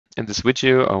In this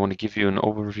video, I want to give you an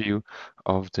overview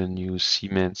of the new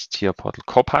Siemens TIA Portal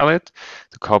Copilot.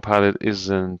 The Copilot is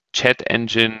a chat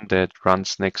engine that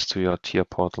runs next to your TIA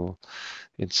Portal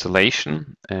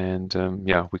installation. And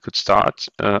yeah, we could start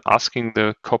asking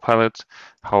the Copilot,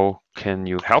 how can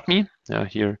you help me?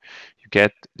 Here you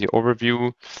get the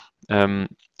overview.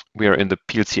 We are in the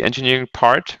PLC engineering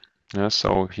part.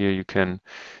 So here you can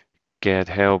get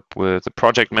help with the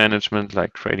project management,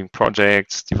 like creating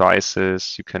projects,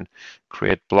 devices. You can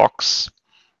create blocks,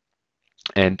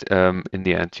 and in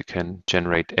the end, you can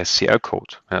generate SCL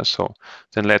code. So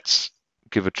then let's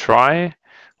give a try.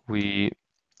 We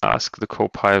ask the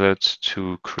Copilot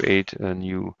to create a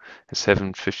new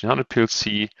S7-1500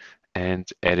 PLC and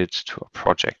add it to a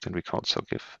project, and we can also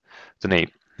give the name.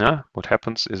 What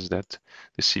happens is that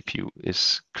the CPU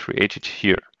is created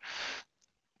here.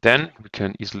 Then we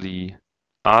can easily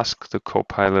ask the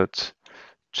Copilot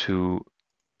to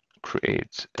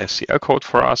create SCL code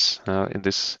for us. In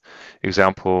this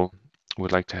example,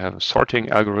 we'd like to have a sorting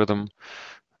algorithm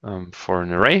for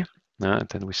an array. And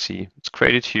then we see it's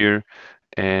created here.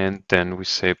 And then we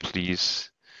say, please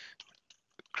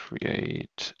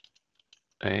create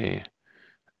a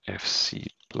FC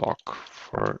block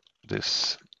for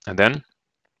this. And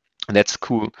that's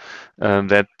cool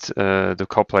that the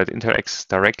Copilot interacts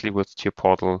directly with your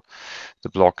portal. The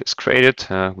block is created.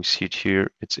 We see it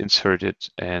here. It's inserted,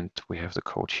 and we have the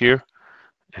code here.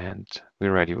 And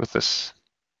we're ready with this.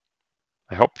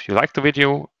 I hope you liked the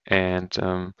video, and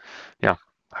yeah,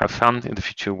 have fun in the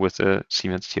future with the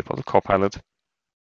Siemens TIA Portal Copilot.